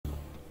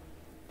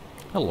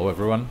Hello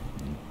everyone,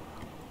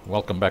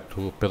 welcome back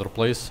to Pedro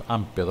Plays.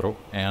 I'm Pedro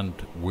and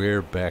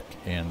we're back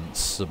in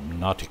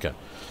Subnautica.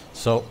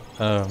 So,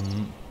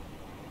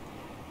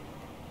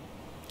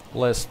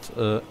 last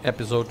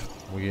episode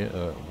we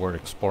were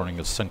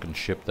exploring a sunken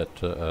ship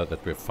that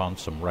we found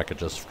some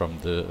wreckages from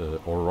the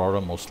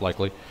Aurora, most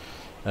likely.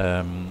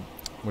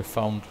 We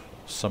found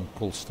some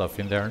cool stuff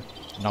in there.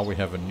 Now we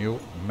have a new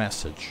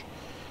message.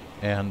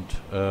 And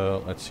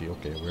let's see,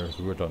 okay, we're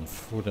good on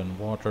food and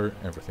water,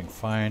 everything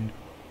fine.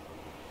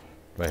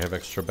 Do I have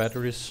extra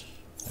batteries?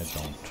 I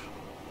don't.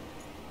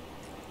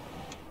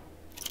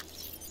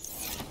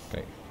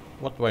 Okay,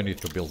 what do I need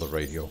to build a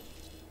radio?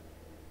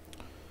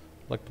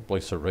 I'd like to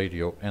place a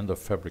radio and a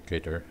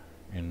fabricator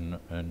in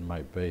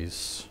my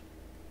base.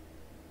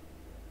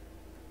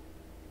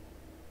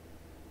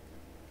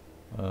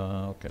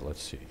 Okay,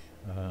 let's see.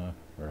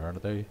 Where are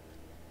they?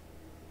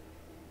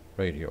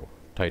 Radio.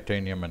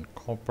 Titanium and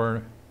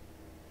copper.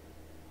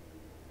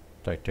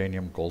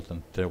 Titanium, gold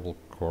and table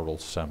coral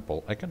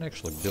sample. I can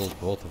actually build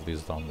both of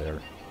these down there.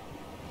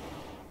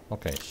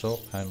 Okay, so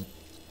I'm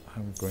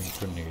going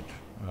to need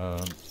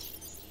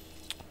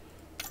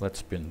let's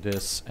spin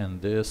this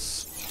and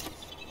this.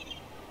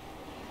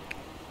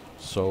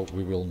 So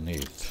we will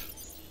need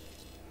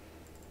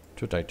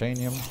 2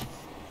 titanium,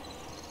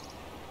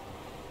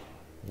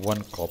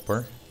 1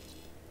 copper,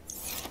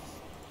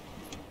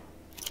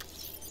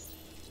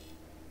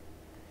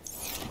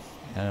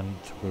 and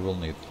we will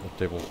need a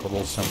table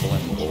coral sample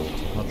and gold.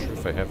 Not sure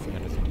if I have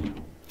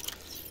anything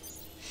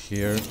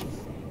here.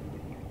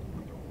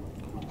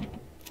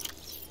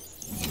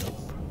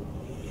 Nope.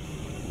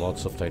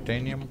 Lots of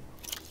titanium.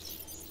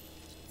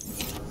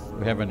 Do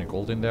we have any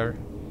gold in there?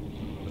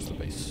 Where's the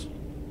base?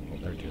 Oh,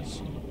 there it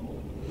is.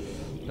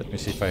 Let me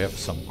see if I have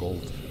some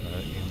gold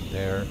in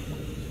there.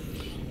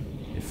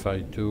 If I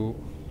do...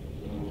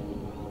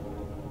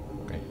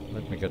 Okay,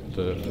 let me get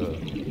the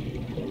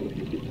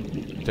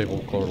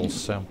table coral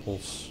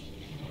samples.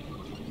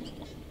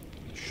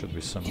 Should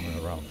be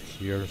somewhere around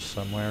here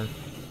somewhere.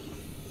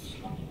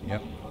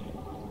 Yep,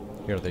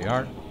 here they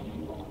are.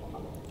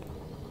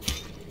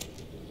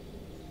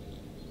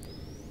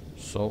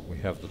 So we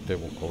have the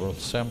table coral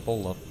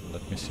sample.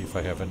 Let me see if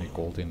I have any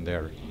gold in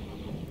there.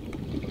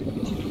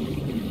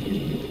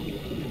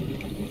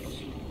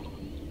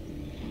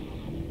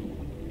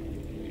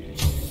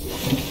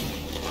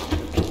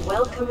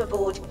 Welcome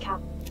aboard,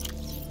 Cap.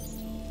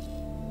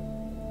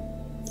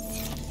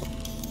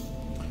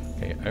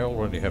 Okay, I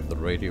already have the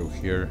radio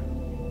here.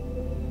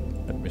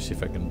 Let me see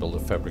if I can build a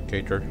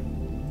fabricator.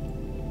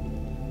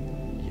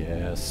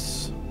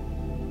 Yes.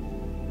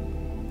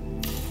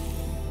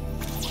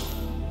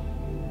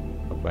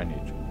 What do I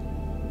need?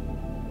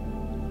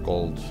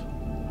 Gold. Do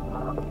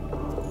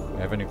I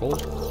have any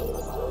gold?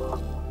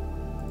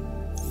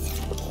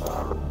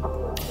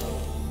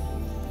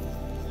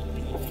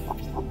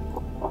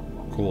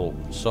 Cool.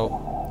 So,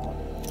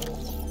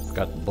 I've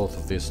got both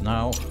of these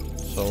now.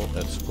 So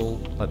that's cool.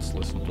 Let's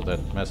listen to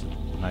that message.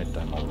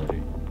 Nighttime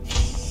already.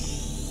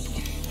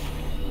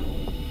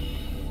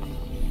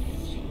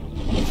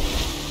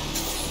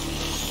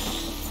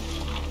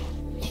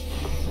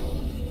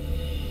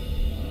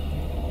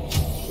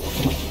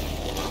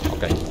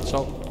 Okay,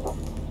 so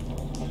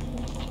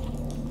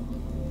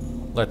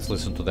let's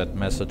listen to that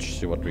message,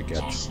 see what we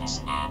get. This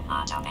is an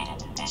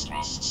automated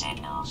distress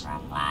signal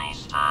from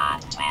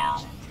LIFEPOD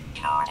 12.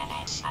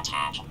 Coordinates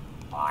attached.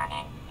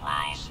 Warning.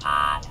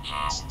 LIFEPOD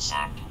has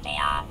sunk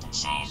beyond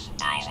safe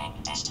diving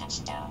distance.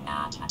 Do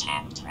not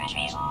attempt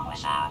retrieval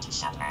without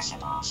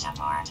submersible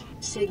support.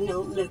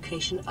 Signal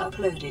location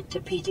uploaded to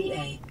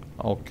PDA.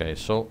 Okay,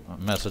 so a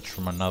message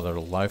from another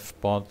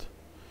LIFEPOD.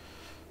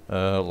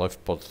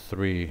 LIFEPOD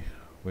 3,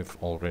 we've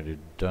already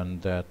done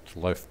that.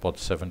 LIFEPOD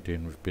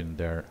 17, we've been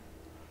there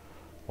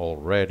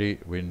already.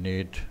 We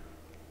need...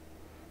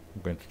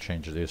 I'm going to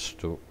change this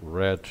to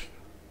red.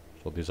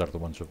 So these are the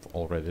ones we've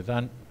already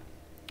done.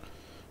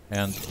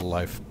 And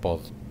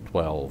LIFEPOD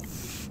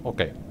 12.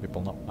 Okay,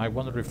 people know. I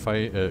wonder if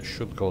I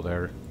should go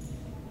there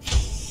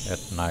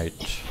at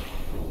night.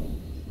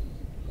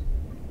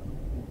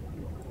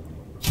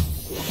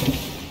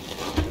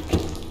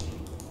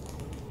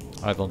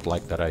 I don't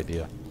like that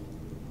idea.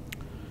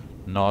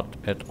 Not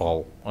at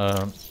all.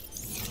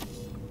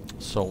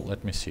 So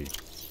let me see.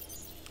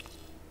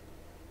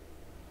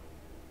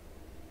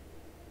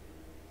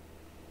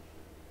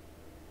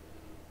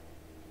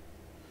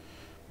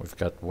 We've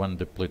got 1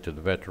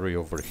 depleted battery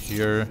over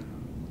here.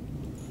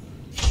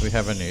 Do we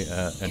have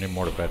any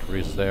more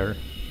batteries there?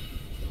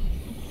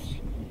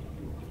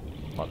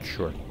 Not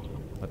sure.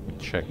 Let me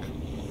check.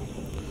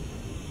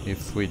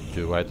 If we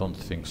do, I don't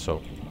think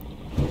so.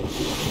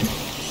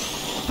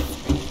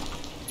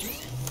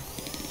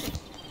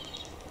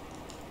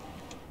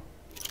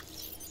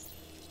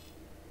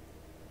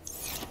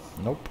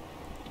 Nope.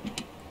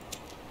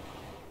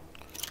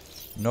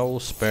 No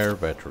spare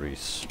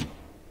batteries.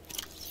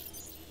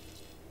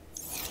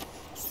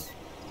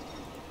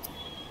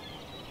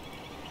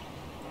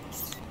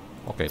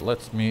 Okay,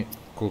 let me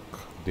cook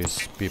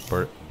this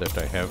pepper that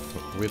I have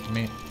with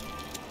me.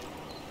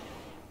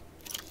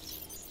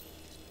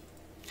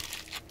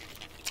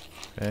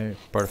 Okay,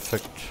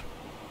 perfect.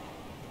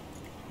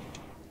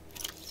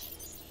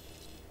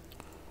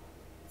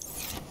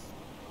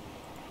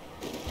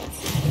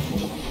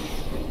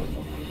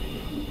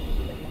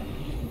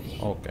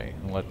 Okay,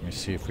 let me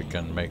see if we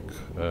can make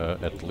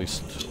at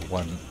least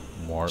one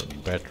more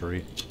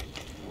battery.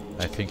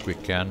 I think we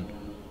can.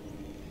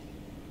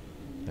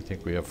 I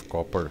think we have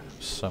copper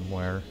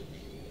somewhere.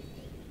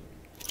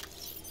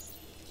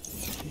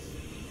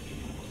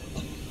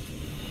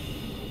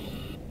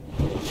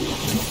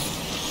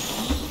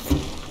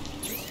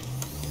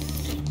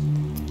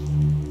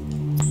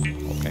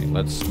 Okay,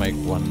 let's make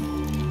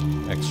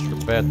one extra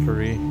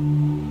battery.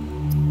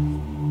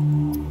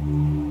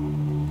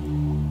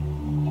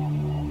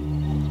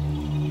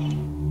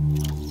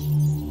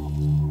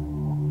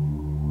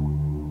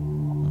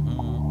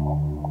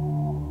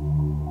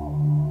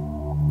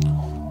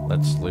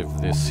 Let's leave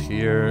this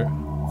here.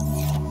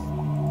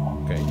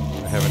 Okay, do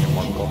we have any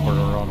more copper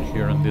around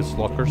here in these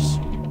lockers?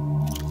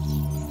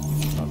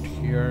 Not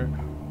here.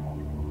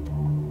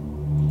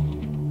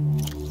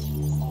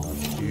 Not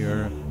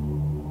here.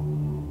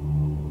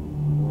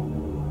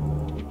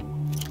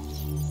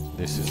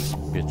 This is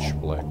pitch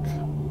black.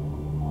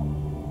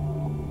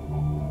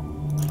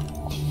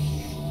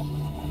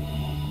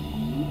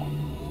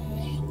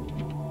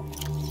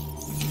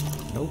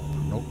 Nope,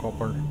 no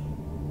copper.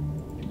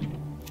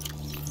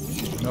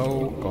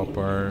 No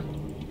copper.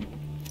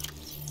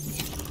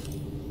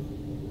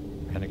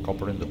 Any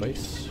copper in the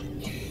base?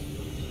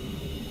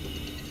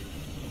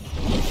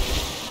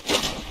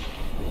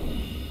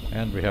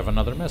 And we have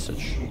another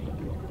message.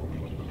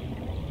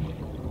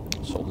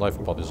 So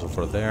LifePod is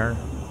over there.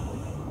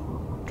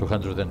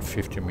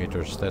 250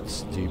 meters,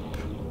 that's deep.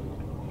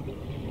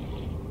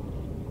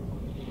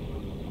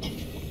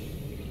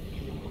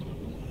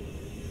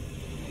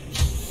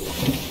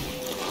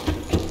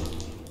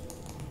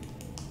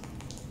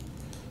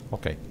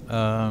 Okay,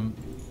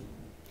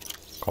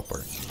 copper.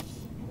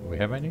 Do we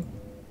have any?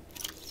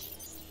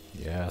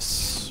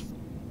 Yes.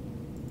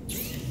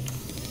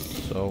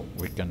 So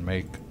we can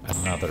make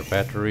another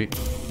battery.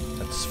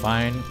 That's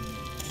fine.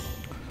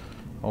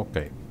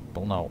 Okay,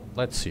 well now,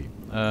 let's see.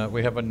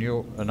 We have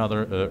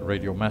another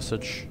radio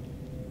message.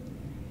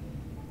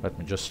 Let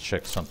me just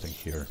check something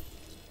here.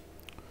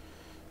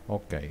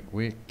 Okay,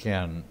 we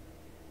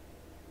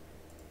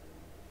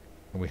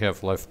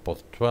have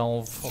LifePod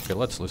 12. Okay,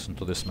 let's listen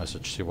to this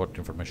message, see what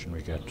information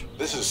we get.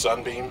 This is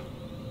Sunbeam.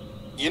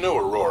 You know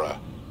Aurora.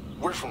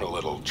 We're from a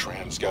little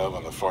transgov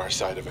on the far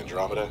side of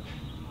Andromeda,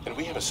 and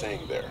we have a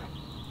saying there.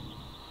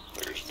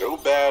 There's no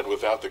bad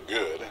without the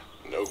good,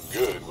 no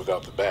good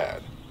without the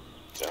bad.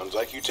 Sounds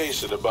like you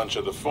tasted a bunch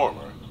of the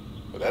former,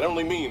 but that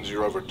only means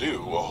you're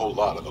overdue a whole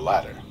lot of the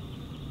latter.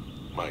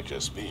 Might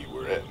just be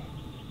we're in.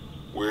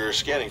 We're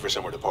scanning for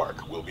somewhere to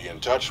park. We'll be in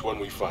touch when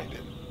we find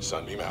it.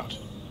 Sunbeam out.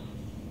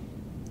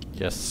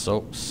 Yes,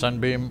 so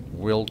Sunbeam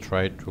will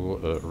try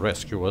to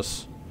rescue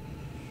us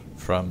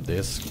from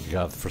this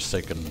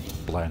godforsaken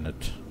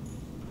planet.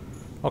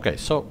 Okay,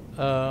 so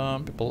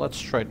people, let's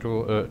try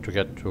to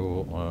get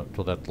to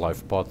that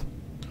LifePod.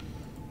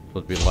 It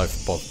would be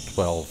LifePod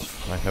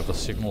 12. I have a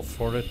signal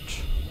for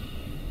it.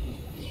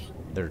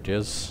 There it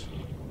is,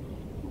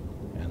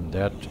 and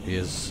that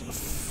is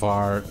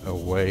far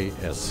away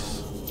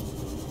as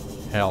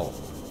hell.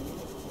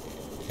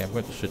 Okay, I'm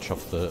going to switch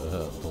off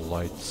the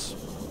lights.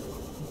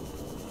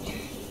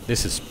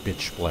 This is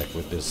pitch black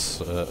with this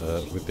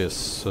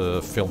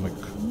filmic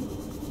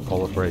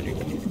color grading.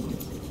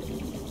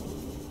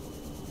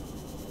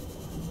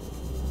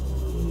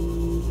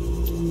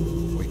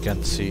 We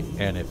can't see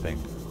anything.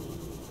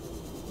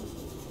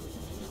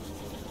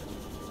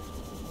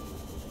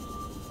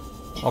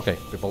 Okay,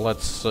 people,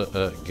 let's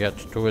get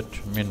to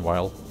it.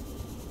 Meanwhile,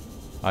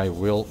 I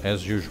will,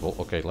 as usual.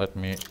 Okay, let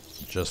me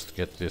just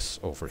get this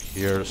over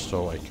here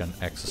so I can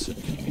access it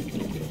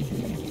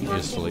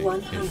easily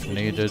if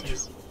needed.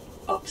 Meters.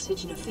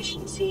 Oxygen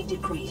efficiency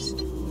decreased.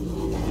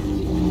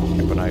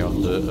 Keep an eye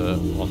on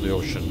the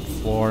ocean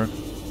floor.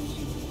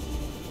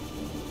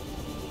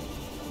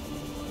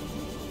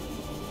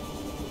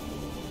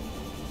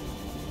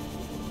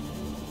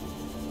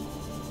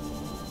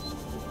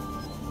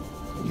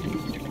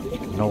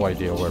 No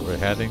idea where we're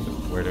heading.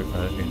 We're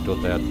into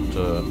that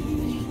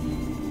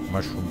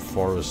mushroom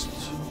forest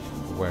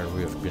where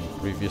we have been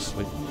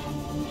previously.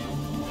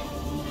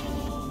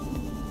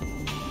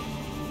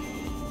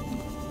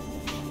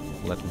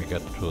 Let me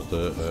get to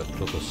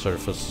the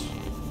surface,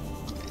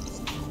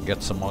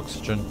 get some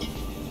oxygen.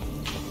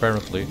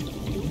 Apparently,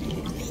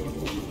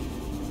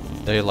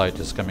 daylight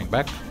is coming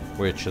back,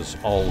 which is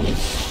always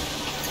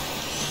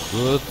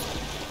good.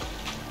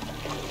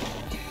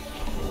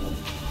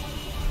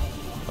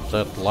 But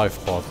that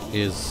LifePod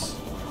is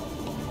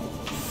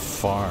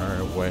far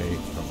away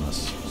from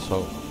us,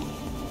 so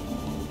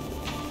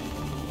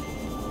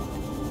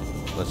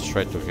let's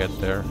try to get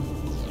there.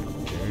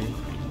 Okay.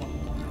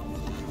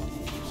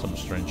 Some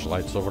strange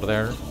lights over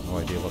there, no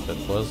idea what that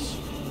was.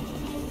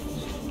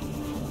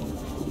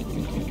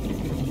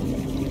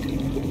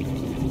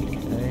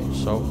 Okay,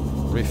 so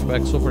reef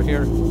backs over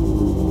here.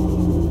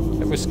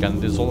 Have we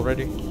scanned this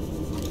already?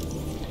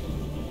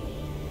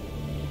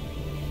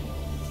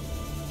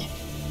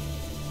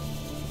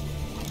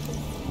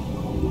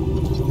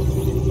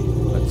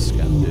 Let's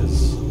scan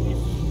this.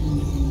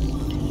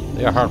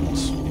 They are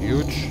harmless.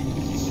 Huge,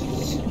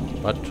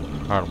 but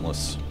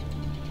harmless.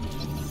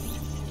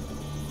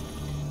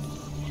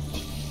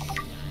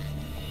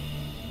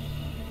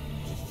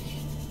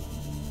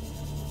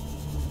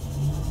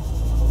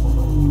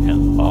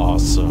 And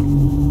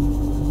awesome.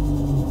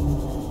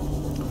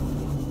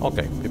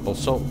 Okay, people,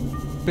 so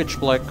pitch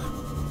black.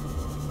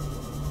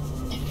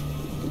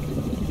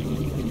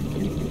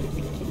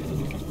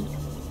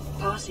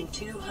 Passing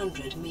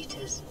 200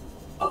 meters.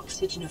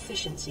 Oxygen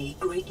efficiency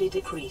greatly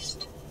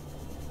decreased.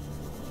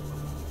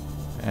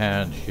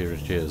 And here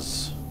it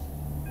is.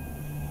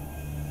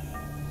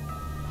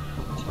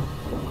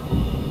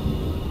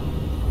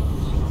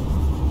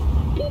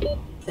 Okay.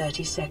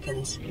 30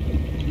 seconds.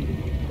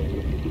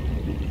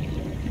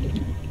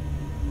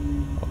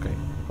 Okay,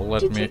 well,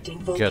 let me Detecting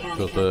get volcanic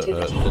to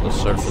the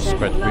surface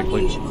quite Several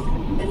quickly.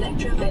 unusual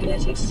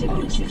electromagnetic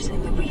signatures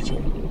in the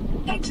region.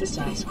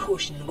 Exercise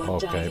caution when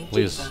Okay, diving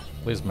please, deeper.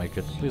 please make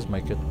it, please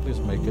make it, please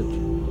make it.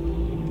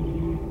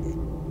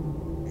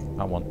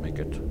 I won't make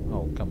it.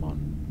 Oh, come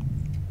on.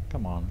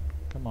 Come on,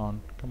 come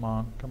on, come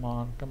on, come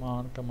on, come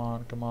on, come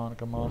on, come on, come on,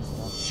 come on.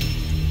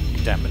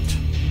 Damn it.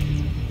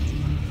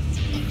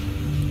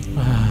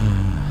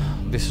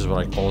 This is what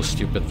I call a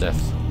stupid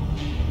death.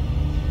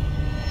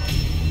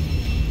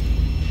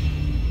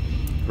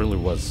 It really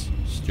was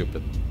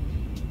stupid.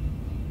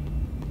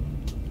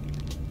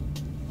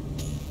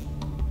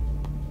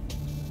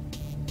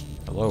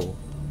 Hello.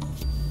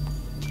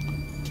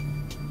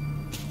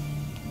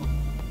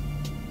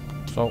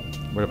 So,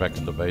 we're back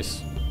in the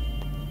base.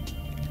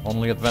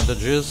 Only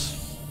advantage is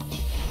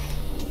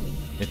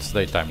it's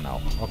daytime now.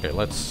 Okay,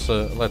 let's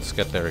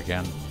get there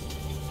again.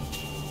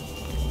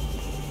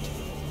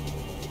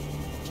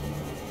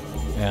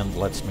 And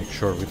let's make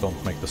sure we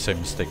don't make the same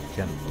mistake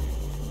again.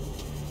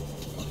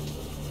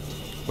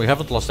 We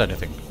haven't lost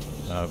anything,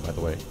 by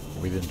the way.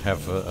 We didn't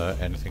have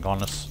anything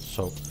on us,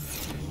 so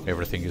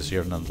everything is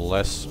here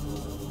nonetheless.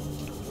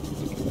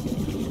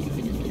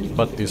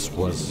 But this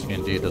was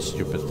indeed a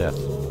stupid death.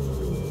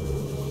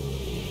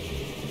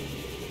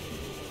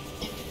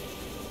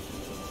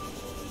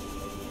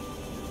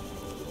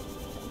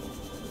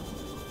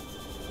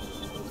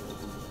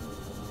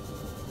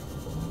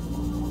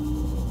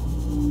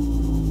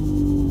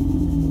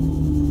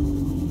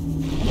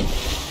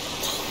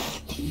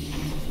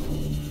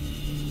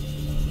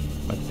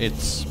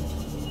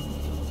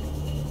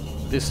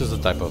 This is the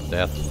type of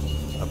death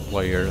a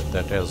player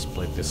that has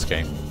played this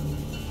game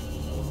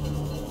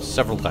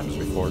several times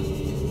before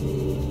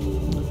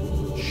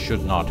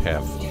should not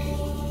have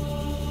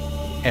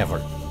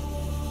ever.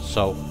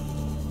 So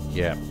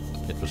yeah,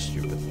 it was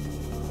stupid.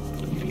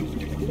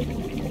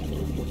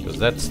 Because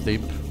that's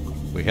deep.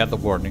 We had the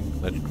warning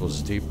that it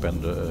was deep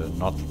and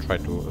not to try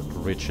to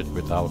reach it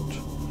without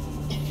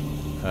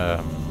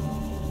the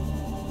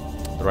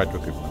right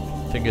equipment.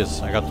 Thing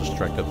is, I got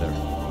distracted there.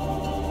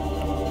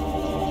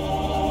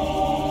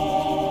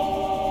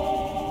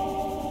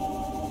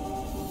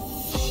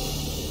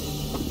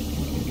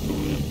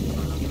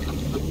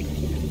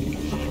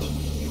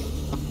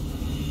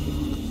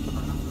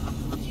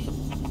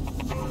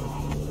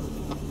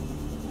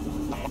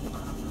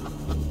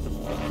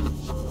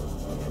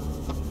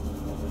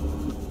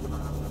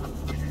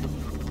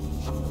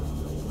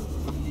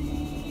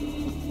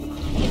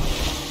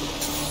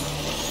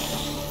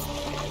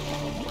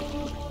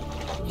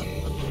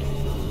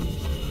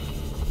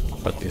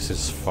 But this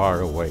is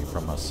far away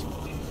from us.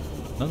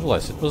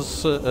 Nonetheless, it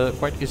was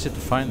quite easy to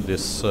find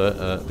this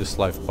this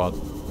life pod.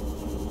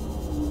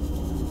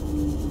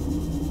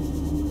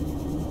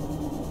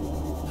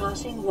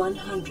 Passing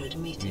 100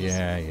 meters.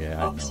 Yeah, I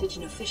know.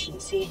 Oxygen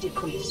efficiency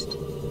decreased.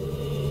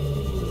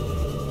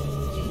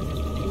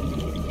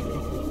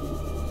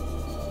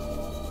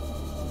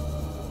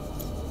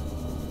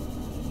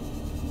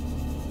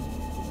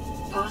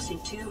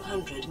 Passing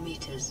 200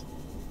 meters.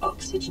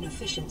 Oxygen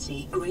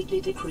efficiency greatly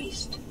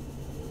decreased.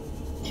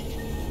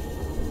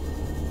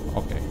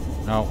 Okay,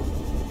 now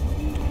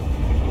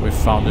we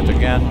found it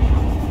again.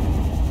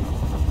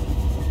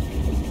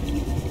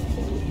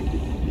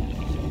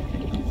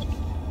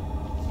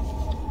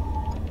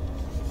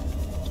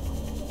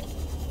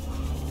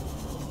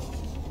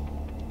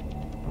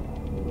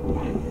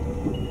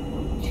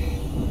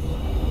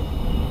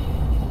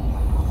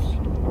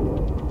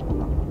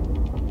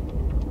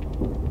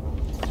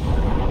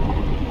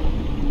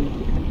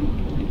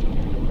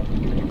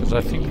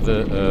 I think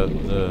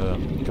the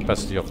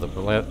capacity of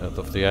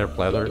the air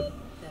bladder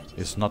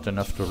is not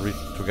enough to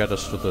get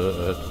us to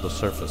the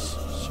surface.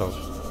 So,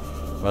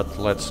 but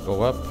let's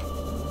go up,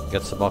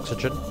 get some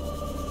oxygen,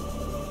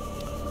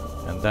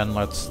 and then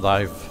let's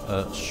dive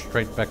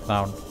straight back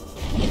down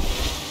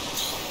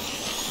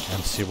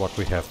and see what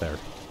we have there.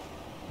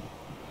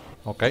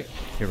 Okay,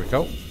 here we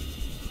go.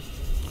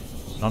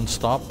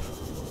 Non-stop,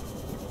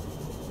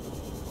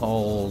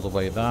 all the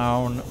way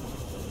down.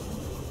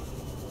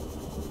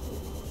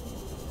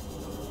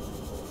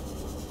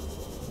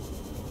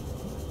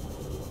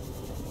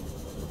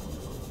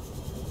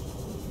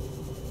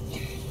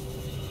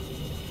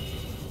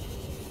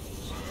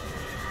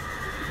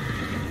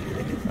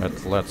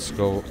 Let's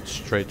go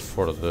straight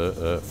for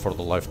the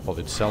life pod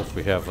itself.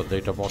 We have a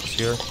data box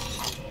here.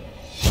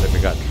 Then we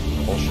got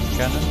ocean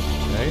cannon.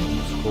 Okay,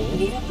 that's cool.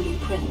 New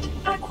blueprint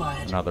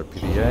acquired. Another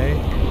PDA.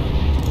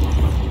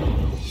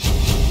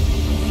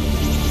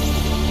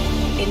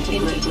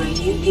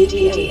 Integrating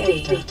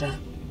PDA data.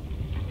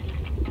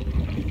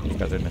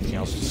 Got anything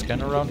else to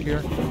scan around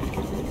here?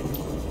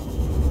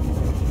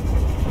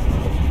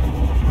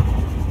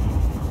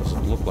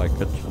 Doesn't look like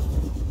it.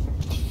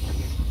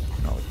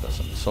 No, it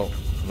doesn't. So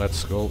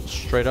let's go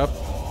straight up.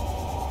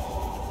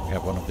 We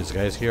have one of these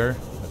guys here.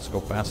 Let's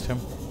go past him.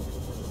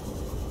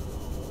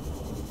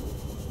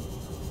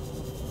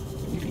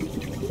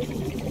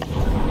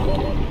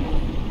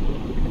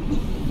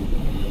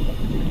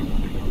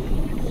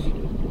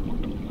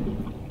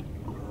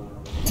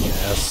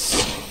 Yes.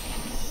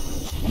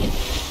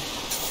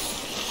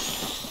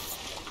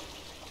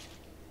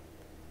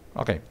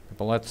 Okay,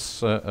 but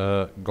let's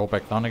go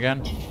back down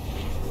again.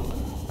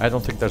 I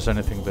don't think there's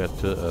anything that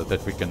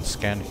that we can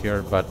scan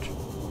here, but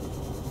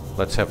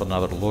let's have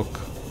another look.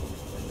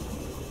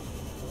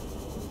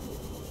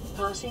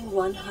 Passing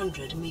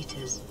 100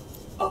 meters.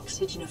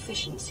 Oxygen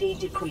efficiency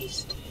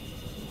decreased.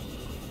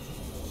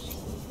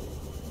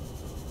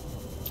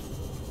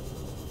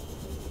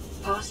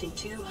 Passing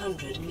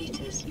 200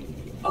 meters.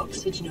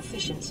 Oxygen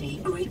efficiency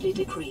greatly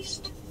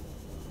decreased.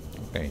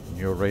 Okay,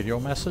 new radio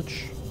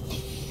message.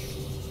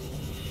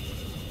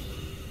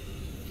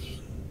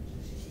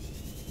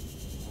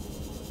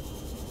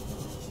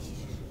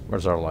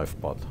 Where's our life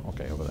pod?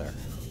 Okay, over there.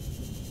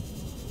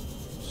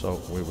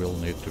 So we will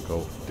need to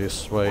go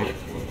this way.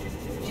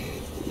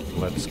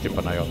 Let's keep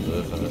an eye on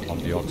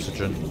the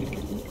oxygen.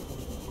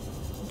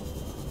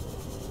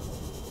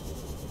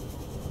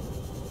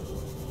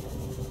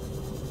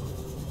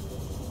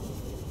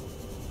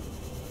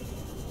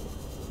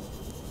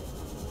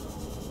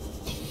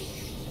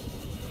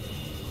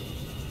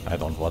 I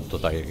don't want to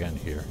die again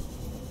here.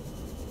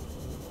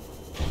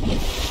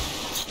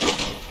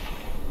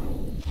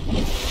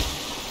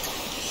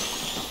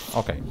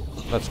 Okay,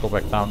 let's go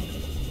back down.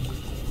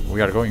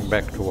 We are going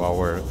back to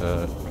our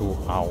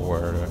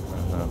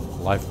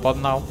life pod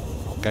now.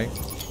 Okay.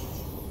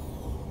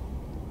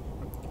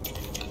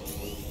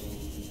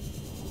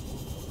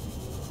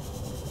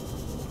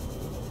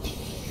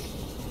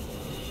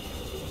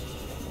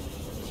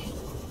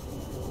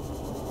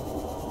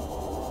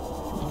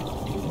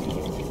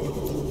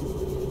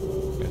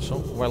 Okay, so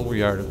while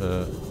we are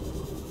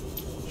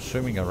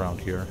swimming around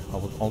here, I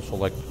would also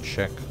like to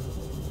check.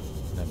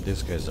 And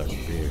these guys are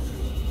big.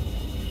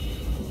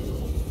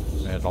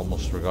 I had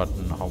almost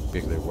forgotten how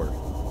big they were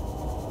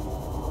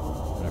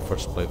when I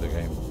first played the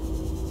game.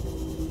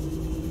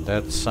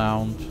 That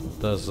sound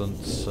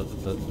doesn't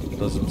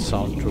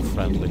sound too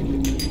friendly.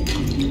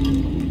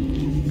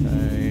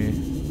 Okay,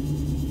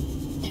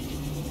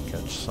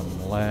 catch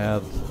some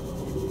lead.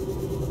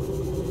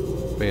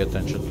 Pay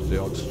attention to the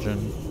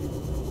oxygen.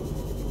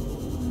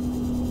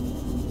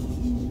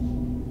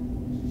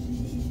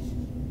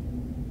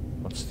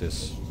 What's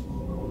this?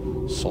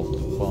 Salt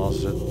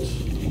deposit.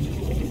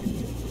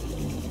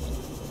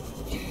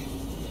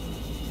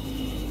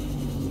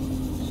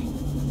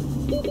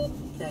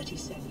 30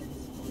 seconds.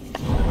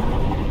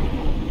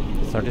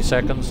 30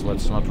 seconds,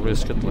 let's not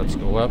risk it, let's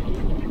go up.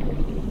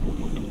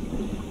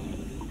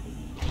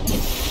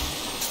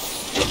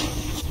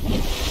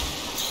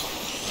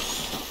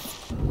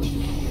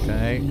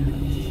 Okay.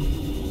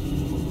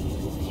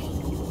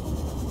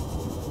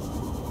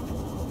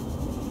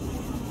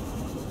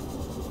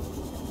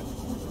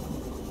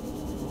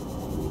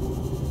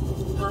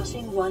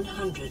 Passing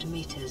 100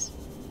 meters.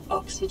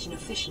 Oxygen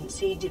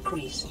efficiency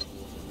decreased.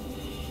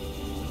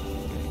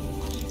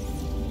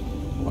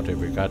 What have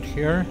we got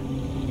here?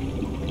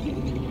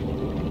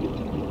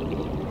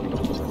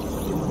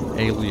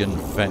 Alien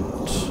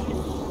vent.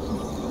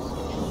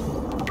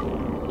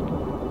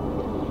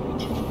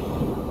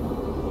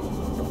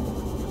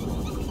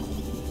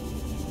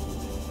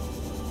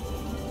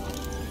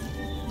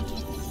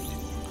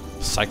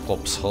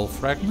 Cyclops hull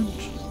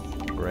fragment.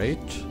 Great.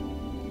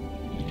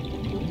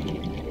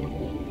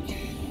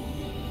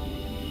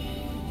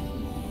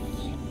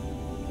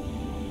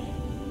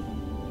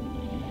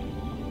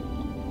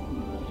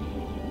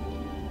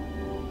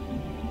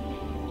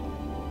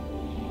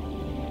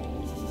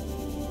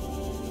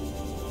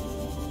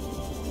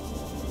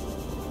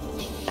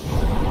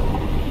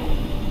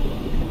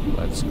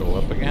 Let's go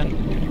up again.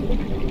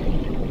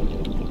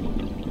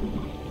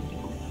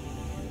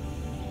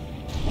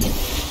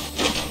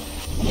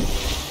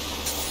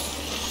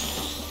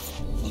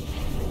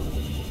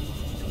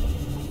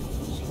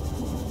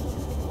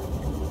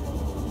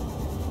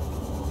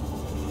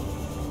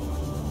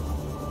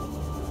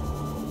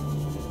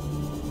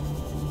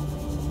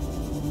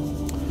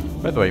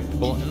 By the way,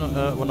 people,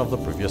 in one of the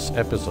previous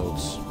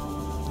episodes,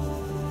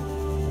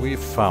 we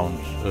found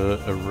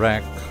a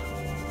wreck.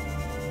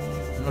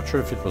 I'm not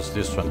sure if it was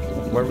this one,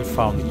 where we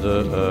found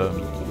the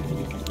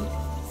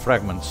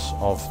fragments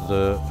of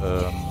the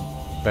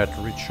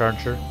battery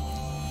charger.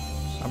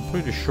 I'm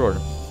pretty sure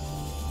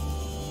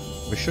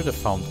We should have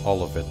found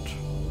all of it.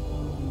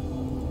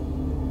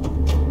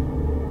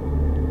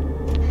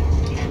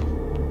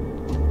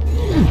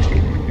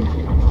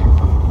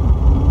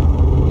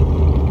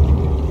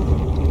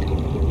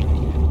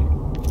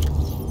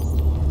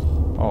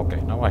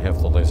 Okay, now I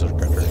have the laser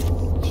cutter.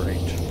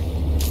 Great.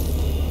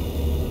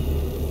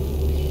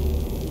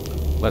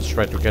 Let's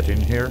try to get in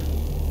here.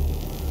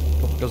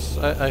 Because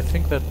I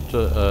think that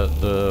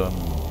the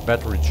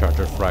battery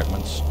charger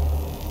fragments,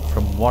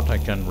 from what I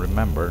can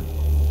remember,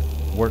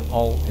 were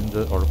all in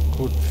the, or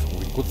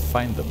we could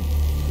find them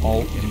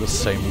all in the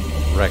same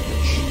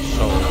wreckage.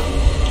 So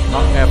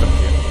not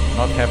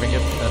having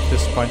it at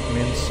this point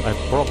means I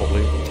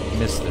probably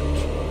missed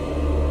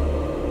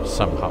it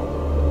somehow.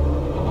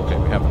 Okay,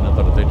 we have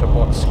another data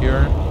box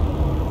here.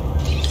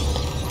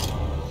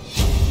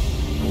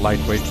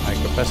 Lightweight high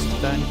capacity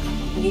tank.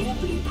 New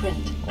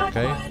blueprint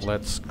Okay, acquired.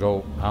 let's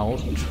go out.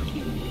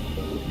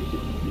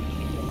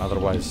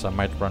 Otherwise I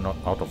might run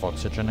out of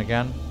oxygen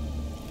again.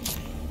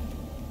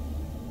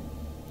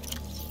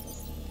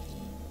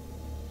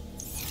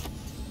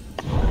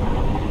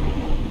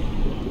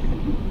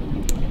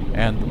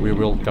 And we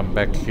will come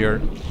back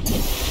here.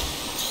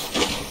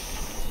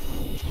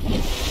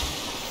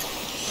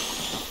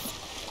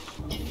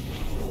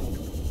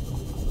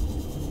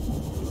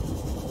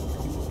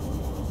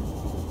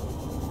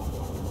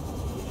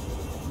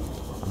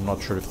 I'm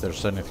not sure if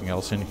there's anything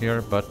else in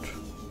here, but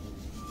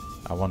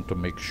I want to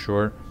make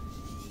sure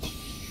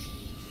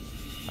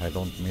I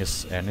don't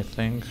miss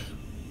anything.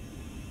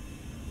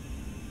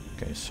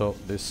 Okay, so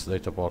this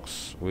data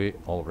box we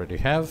already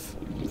have.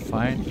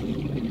 Fine.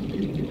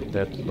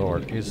 That door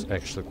is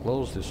actually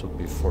closed. This would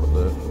be for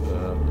the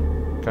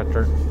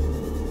cutter.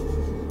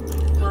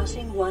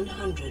 Passing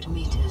 100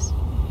 meters.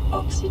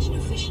 Oxygen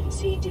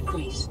efficiency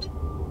decreased.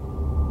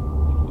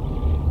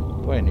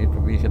 Do I need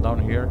to be down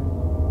here?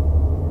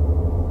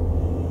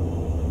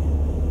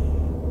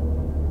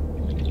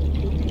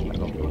 I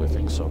don't really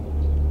think so.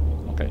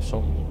 Okay,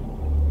 so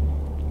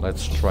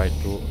let's try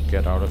to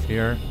get out of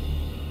here.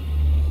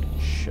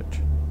 Shit.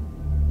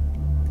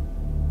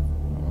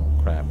 Oh,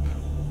 crap.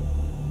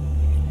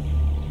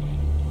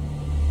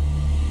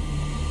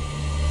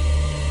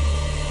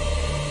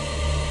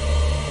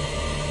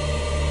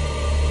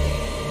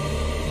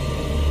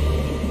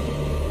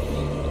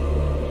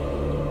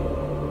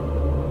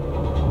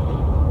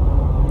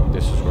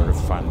 This is where to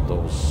find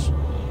those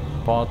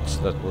pods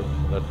that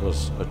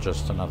was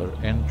just another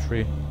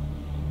entry.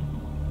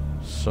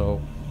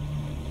 So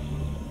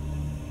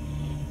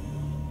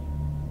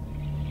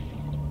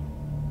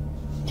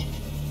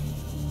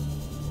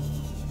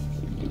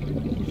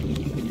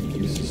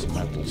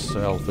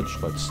salvage,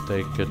 let's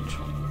take it.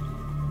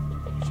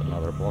 There's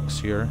another box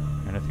here.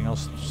 Anything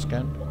else to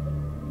scan?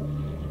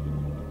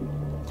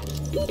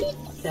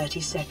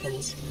 30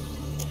 seconds.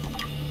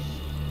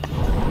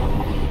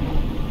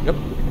 Yep,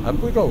 up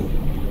we go.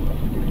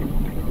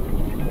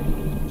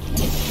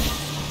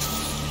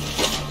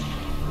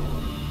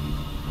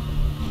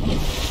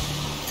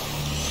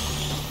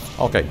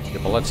 Okay, yeah,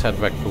 but let's head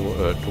back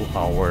to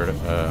our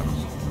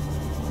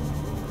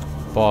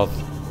pod.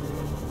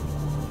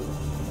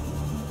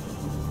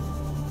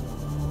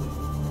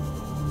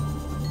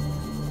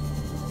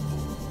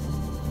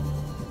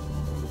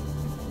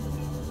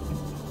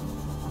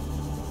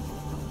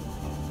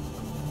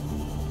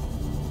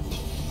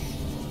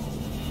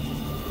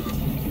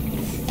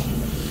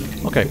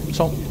 Okay,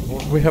 so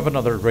we have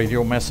another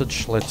radio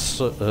message. Let's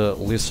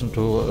listen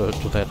to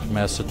that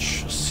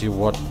message. See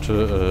what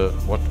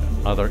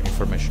other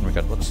information we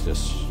got. What's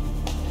this?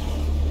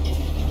 I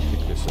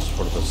think this is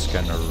for the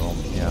scanner room.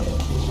 Yeah.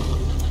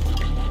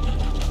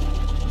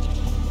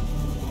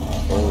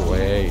 Go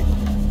away.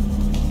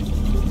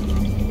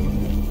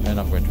 And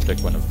I'm going to take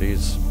one of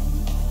these,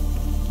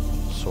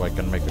 so I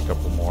can make a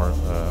couple more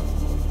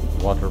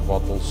water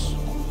bottles.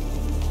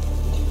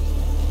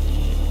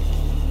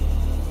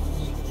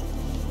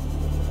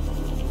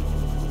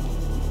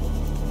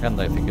 And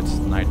I think it's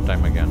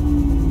nighttime again.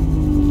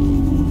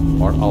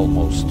 Or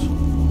almost.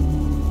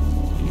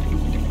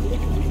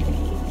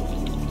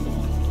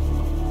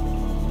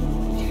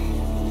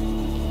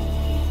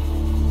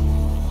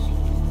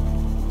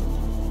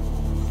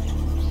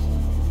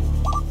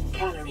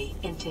 Calorie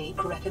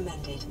intake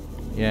recommended.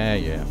 Yeah,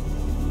 yeah.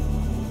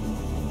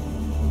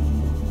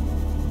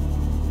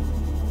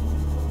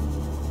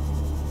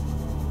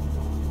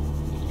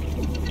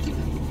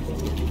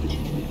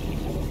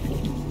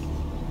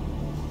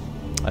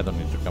 I don't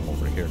need to come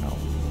over here now.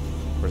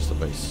 Where's the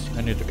base?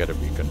 I need to get a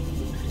beacon.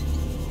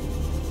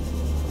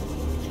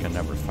 Can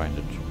never find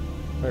it.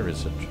 Where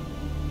is it?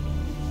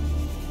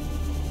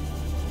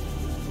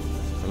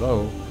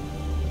 Hello?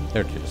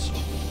 There it is.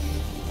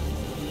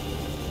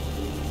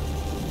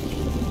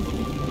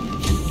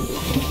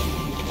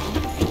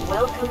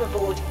 Welcome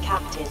aboard,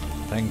 Captain.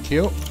 Thank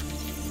you.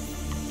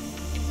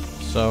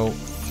 So,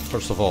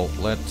 first of all,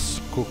 let's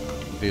cook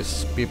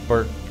this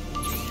pepper.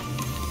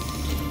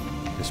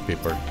 This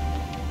pepper.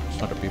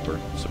 It's not a pepper,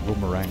 it's a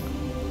boomerang.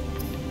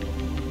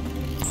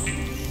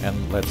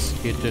 And let's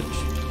eat it.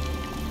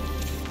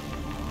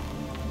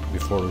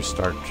 before we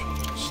start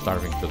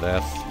starving to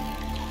death.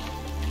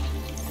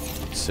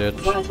 That's it.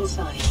 Vital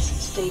signs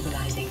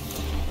stabilizing.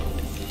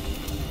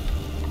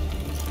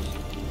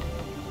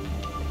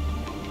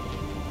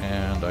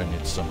 And I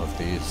need some of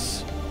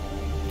these.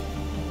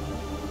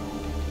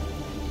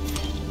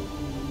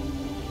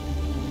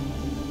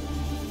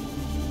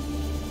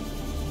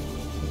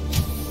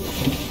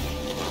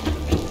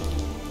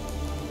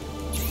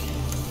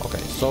 Okay,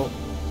 so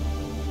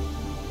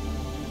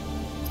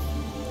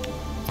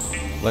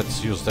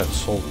let's use that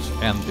salt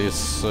and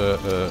this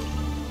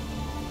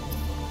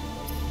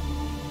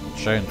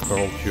giant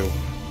coral tube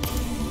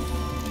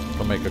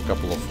to make a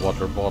couple of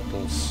water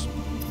bottles.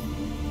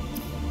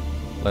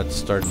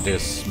 Let's turn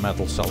this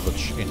metal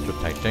salvage into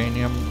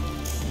titanium.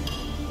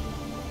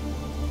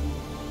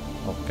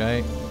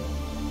 Okay.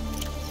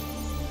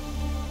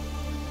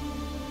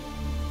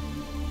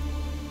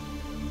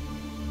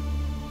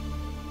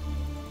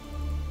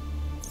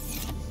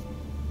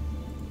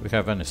 We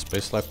have any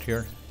space left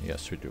here?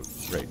 Yes, we do.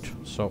 Great.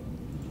 So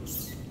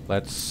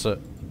let's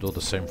do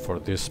the same for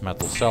this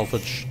metal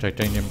salvage.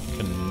 Titanium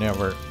can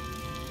never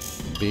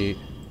be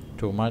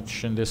too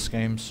much in this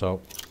game,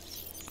 so...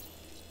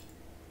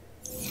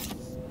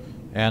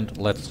 And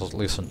let's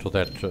listen to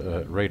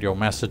that radio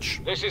message.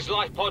 This is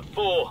LifePod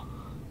 4.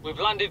 We've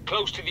landed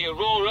close to the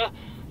Aurora.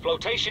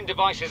 Flotation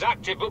device is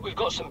active, but we've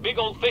got some big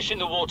old fish in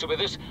the water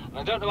with us, and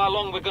I don't know how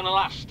long we're gonna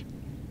last.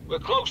 We're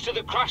close to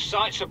the crash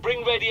site, so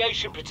bring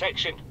radiation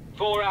protection.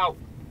 4 out.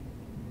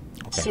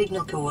 Okay.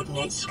 Signal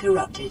coordinates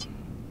corrupted.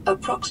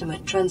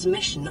 Approximate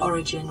transmission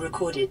origin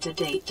recorded to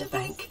data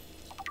bank.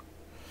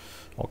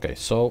 Okay,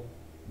 so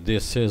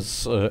this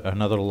is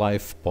another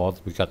life pod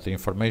we got the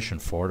information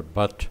for,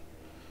 but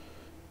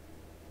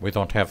we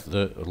don't have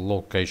the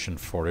location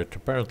for it.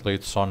 Apparently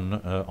it's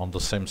on the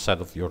same side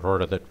of the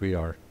Aurora that we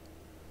are.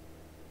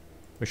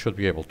 We should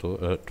be able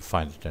to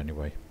find it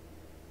anyway.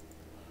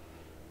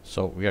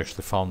 So we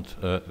actually found,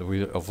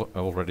 we have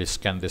already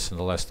scanned this in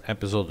the last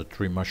episode, the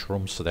 3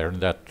 mushrooms, they're in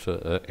that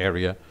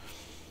area.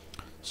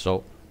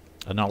 So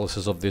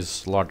analysis of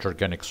this large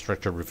organic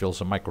structure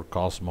reveals a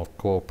microcosm of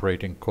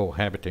cooperating,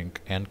 cohabiting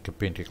and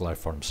competing life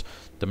forms.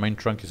 The main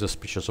trunk is a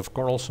species of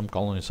coral, some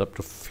colonies up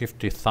to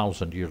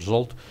 50,000 years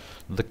old.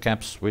 The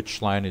caps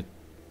which line it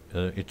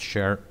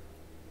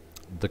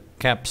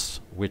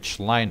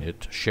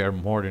share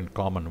more in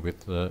common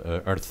with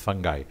earth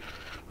fungi.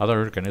 Other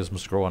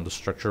organisms grow on the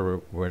structure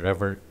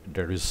wherever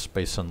there is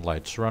space and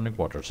light. Surrounding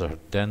waters are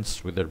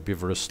dense with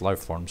herbivorous life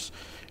forms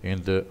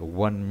in the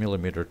 1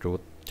 mm to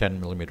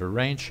 10 mm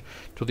range,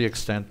 to the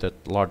extent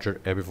that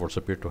larger herbivores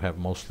appear to have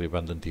mostly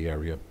abandoned the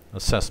area.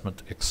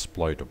 Assessment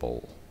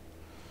exploitable.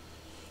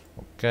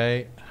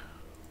 Okay.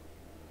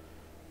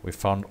 We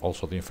found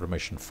also the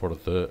information for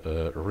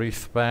the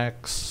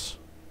reefbacks.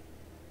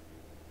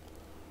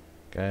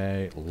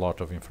 Okay, a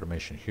lot of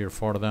information here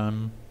for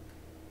them.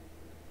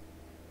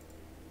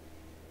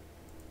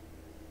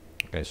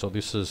 Okay, so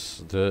this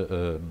is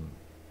the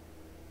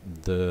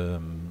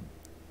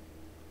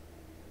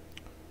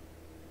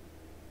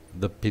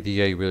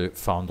PDA we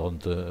found on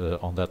the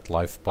on that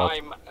life pod.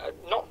 I'm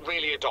not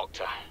really a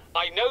doctor.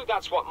 I know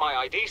that's what my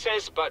ID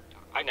says, but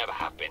I never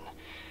have been.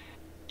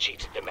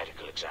 Cheated the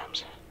medical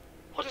exams.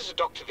 What does a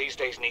doctor these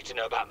days need to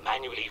know about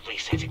manually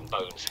resetting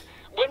bones?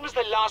 When was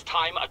the last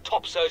time a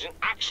top surgeon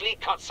actually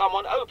cut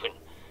someone open?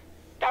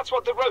 That's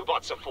what the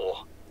robots are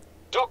for.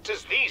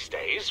 Doctors these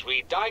days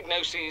read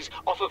diagnoses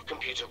off of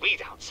computer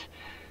readouts.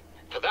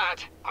 For that,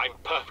 I'm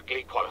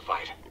perfectly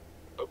qualified.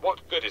 But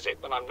what good is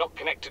it when I'm not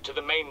connected to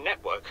the main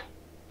network?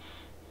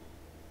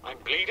 I'm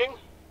bleeding.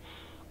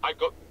 I've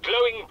got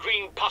glowing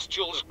green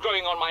pustules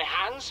growing on my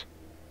hands.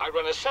 I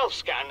run a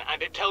self-scan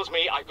and it tells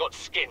me I've got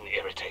skin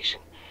irritation.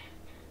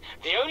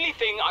 The only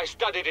thing I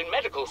studied in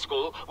medical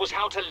school was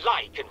how to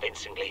lie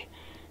convincingly.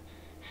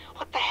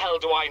 What the hell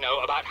do I know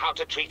about how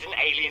to treat an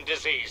alien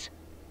disease?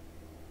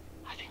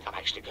 I think I'm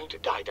actually going to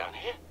die down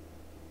here.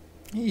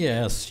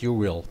 Yes, you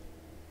will.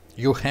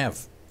 You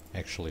have,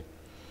 actually.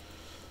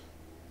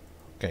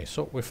 Okay,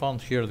 so we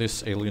found here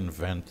this alien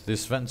vent.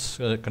 These vents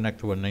connect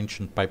to an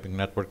ancient piping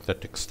network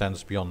that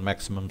extends beyond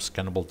maximum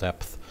scannable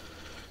depth.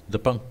 The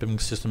pumping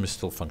system is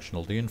still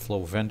functional. The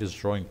inflow vent is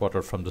drawing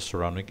water from the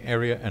surrounding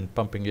area and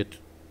pumping it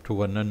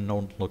to an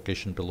unknown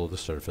location below the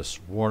surface.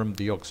 Warm,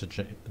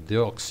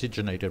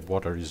 deoxygenated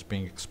water is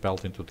being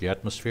expelled into the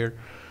atmosphere.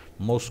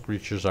 Most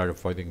creatures are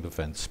avoiding the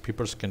vents.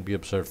 Peepers can be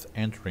observed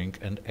entering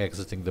and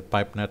exiting the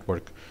pipe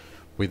network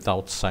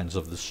without signs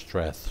of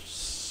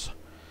distress.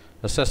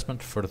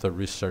 Assessment: further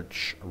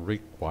research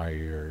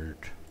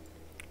required.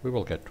 We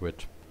will get to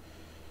it.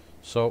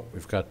 So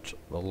we've got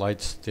the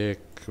light stick,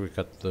 we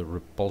got the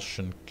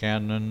repulsion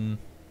cannon,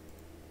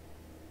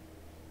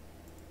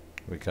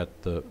 we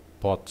got the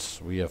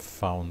pots we have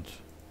found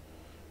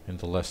in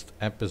the last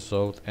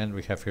episode, and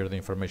we have here the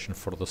information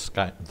for the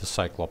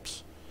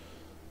Cyclops.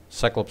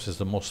 Cyclops is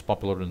the most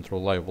popular and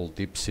reliable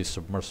deep-sea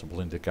submersible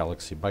in the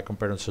galaxy. By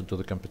comparison to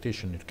the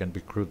competition, it can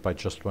be crewed by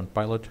just one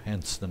pilot,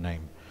 hence the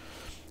name.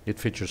 It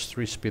features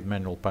 3-speed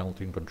manual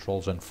piloting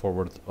controls and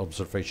forward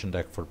observation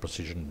deck for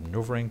precision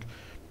maneuvering,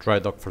 dry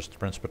dock for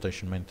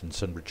transportation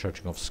maintenance and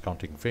recharging of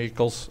scouting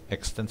vehicles,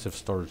 extensive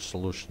storage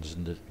solutions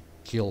in the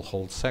keel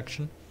hold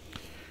section,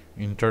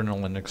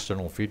 internal and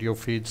external video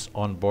feeds,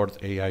 onboard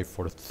AI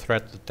for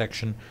threat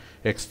detection,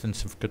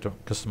 extensive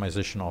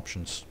customization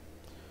options.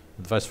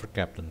 Advice for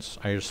captains: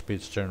 higher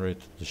speeds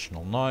generate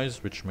additional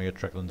noise, which may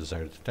attract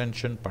undesired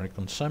attention. Power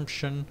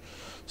consumption: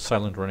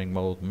 silent running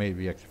mode may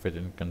be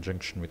activated in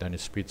conjunction with any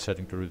speed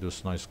setting to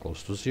reduce noise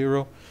close to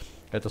zero,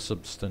 at a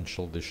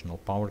substantial additional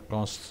power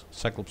cost.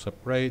 Cyclops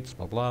upgrades,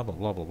 blah blah blah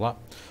blah blah blah.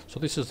 So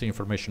this is the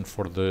information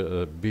for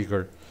the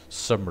bigger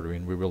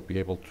submarine we will be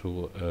able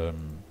to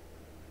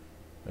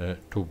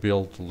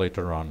build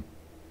later on.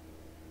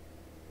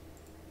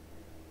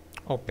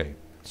 Okay,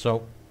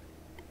 so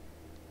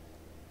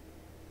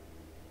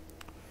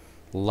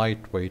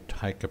lightweight,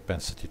 high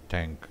capacity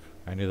tank.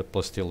 I need a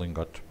plasteel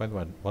ingot.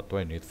 What do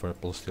I need for a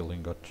plasteel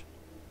ingot?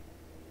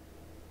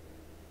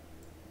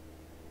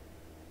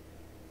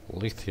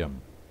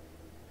 Lithium.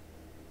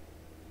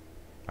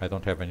 I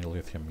don't have any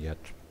lithium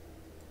yet,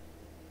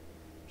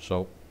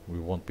 so we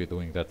won't be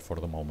doing that for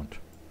the moment.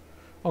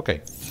 Okay,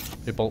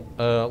 people,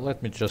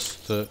 let me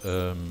just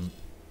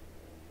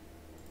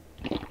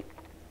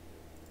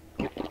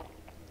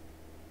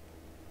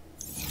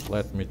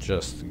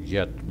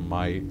get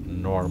my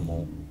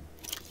normal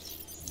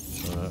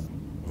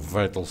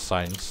vital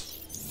signs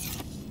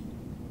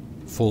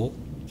full.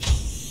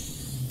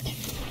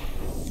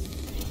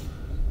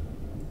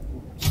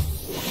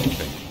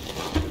 Okay,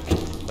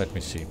 let me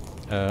see.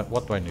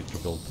 What do I need to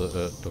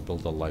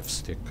build a life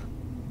stick?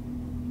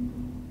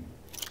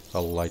 A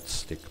light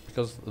stick,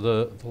 because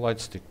the light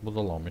stick would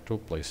allow me to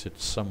place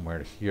it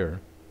somewhere here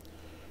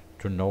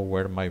to know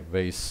where my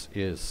base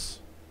is.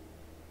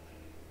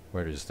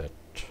 Where is that?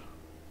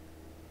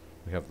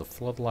 We have the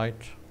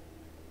floodlight.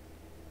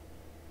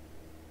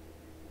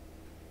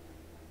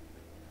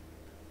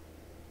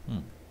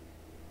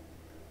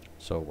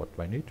 So what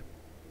do I need?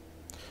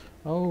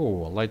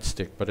 Oh, a light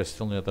stick, but I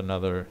still need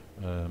another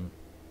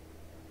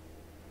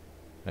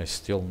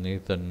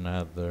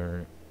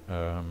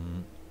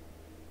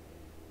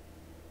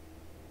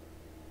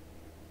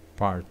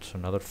part,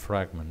 another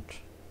fragment.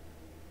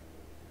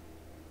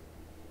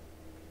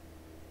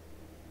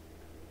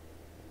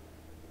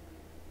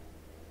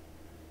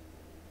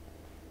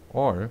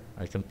 Or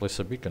I can place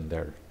a beacon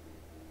there.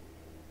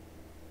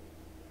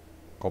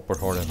 Copper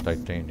ore and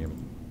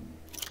titanium.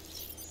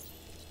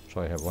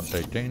 So I have one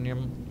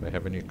titanium. Do I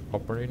have any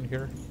copper in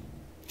here?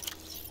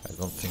 I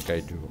don't think I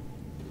do.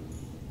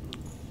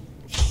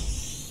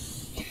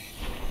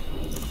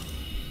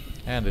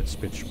 And it's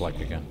pitch black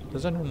again.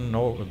 Does anyone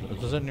know?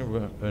 Does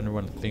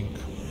anyone think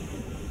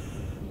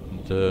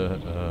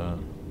the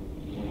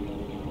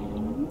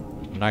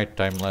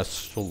nighttime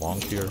lasts too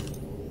long here?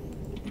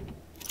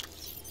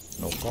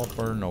 No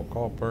copper, no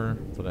copper.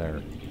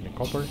 There. Any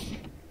copper?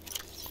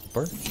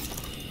 Copper?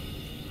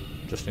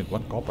 Just need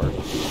one copper.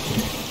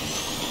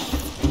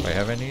 Do I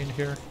have any in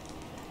here?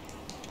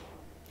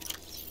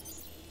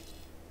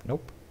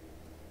 Nope.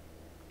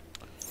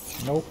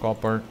 No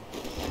copper.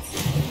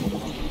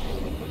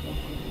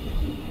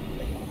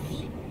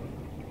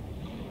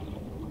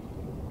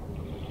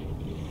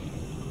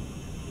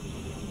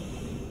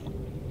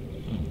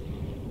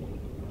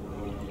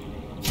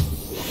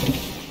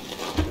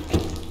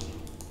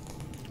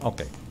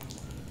 Okay.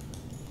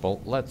 Well,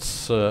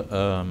 let's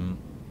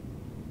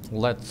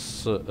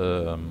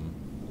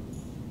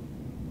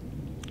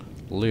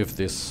leave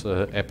this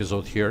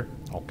episode here.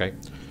 Okay.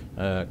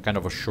 Kind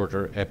of a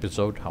shorter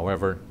episode.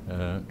 However,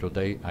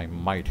 today I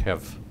might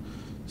have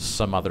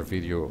some other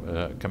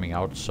video coming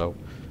out, so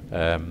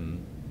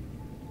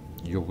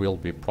you will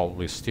be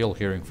probably still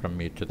hearing from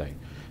me today.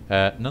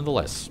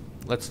 Nonetheless,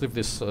 let's leave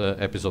this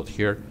episode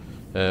here.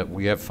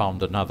 We have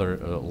found another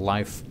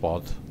life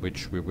pod,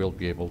 which we will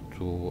be able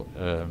to,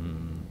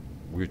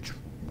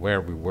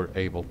 where we were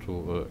able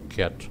to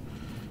get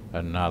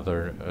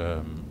another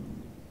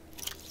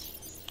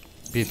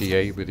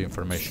PDA with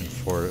information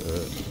for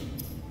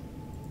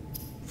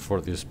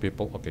these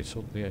people. Okay,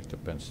 so the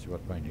active capacity,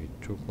 what do I need?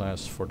 2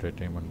 glass, 4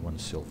 titanium, and 1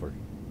 silver.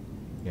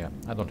 Yeah,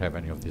 I don't have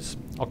any of this.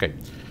 Okay,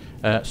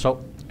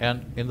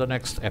 and in the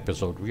next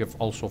episode we have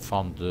also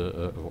found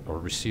or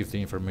received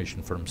the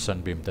information from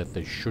Sunbeam that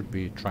they should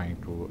be trying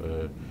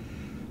to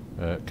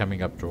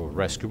coming up to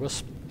rescue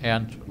us,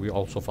 and we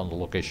also found the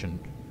location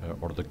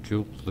or the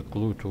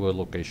clue to a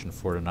location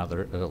for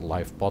another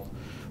life pod,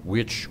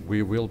 which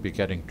we will be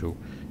getting to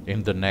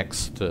in the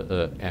next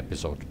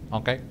episode.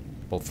 Okay,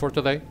 well, for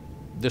today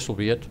this will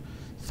be it.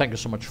 Thank you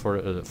so much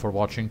for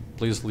watching.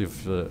 Please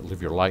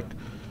leave your like.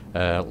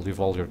 Leave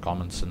all your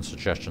comments and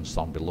suggestions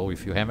down below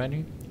if you have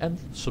any, and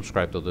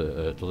subscribe to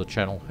the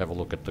channel. Have a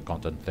look at the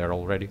content there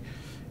already,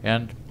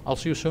 and I'll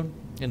see you soon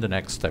in the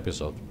next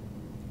episode.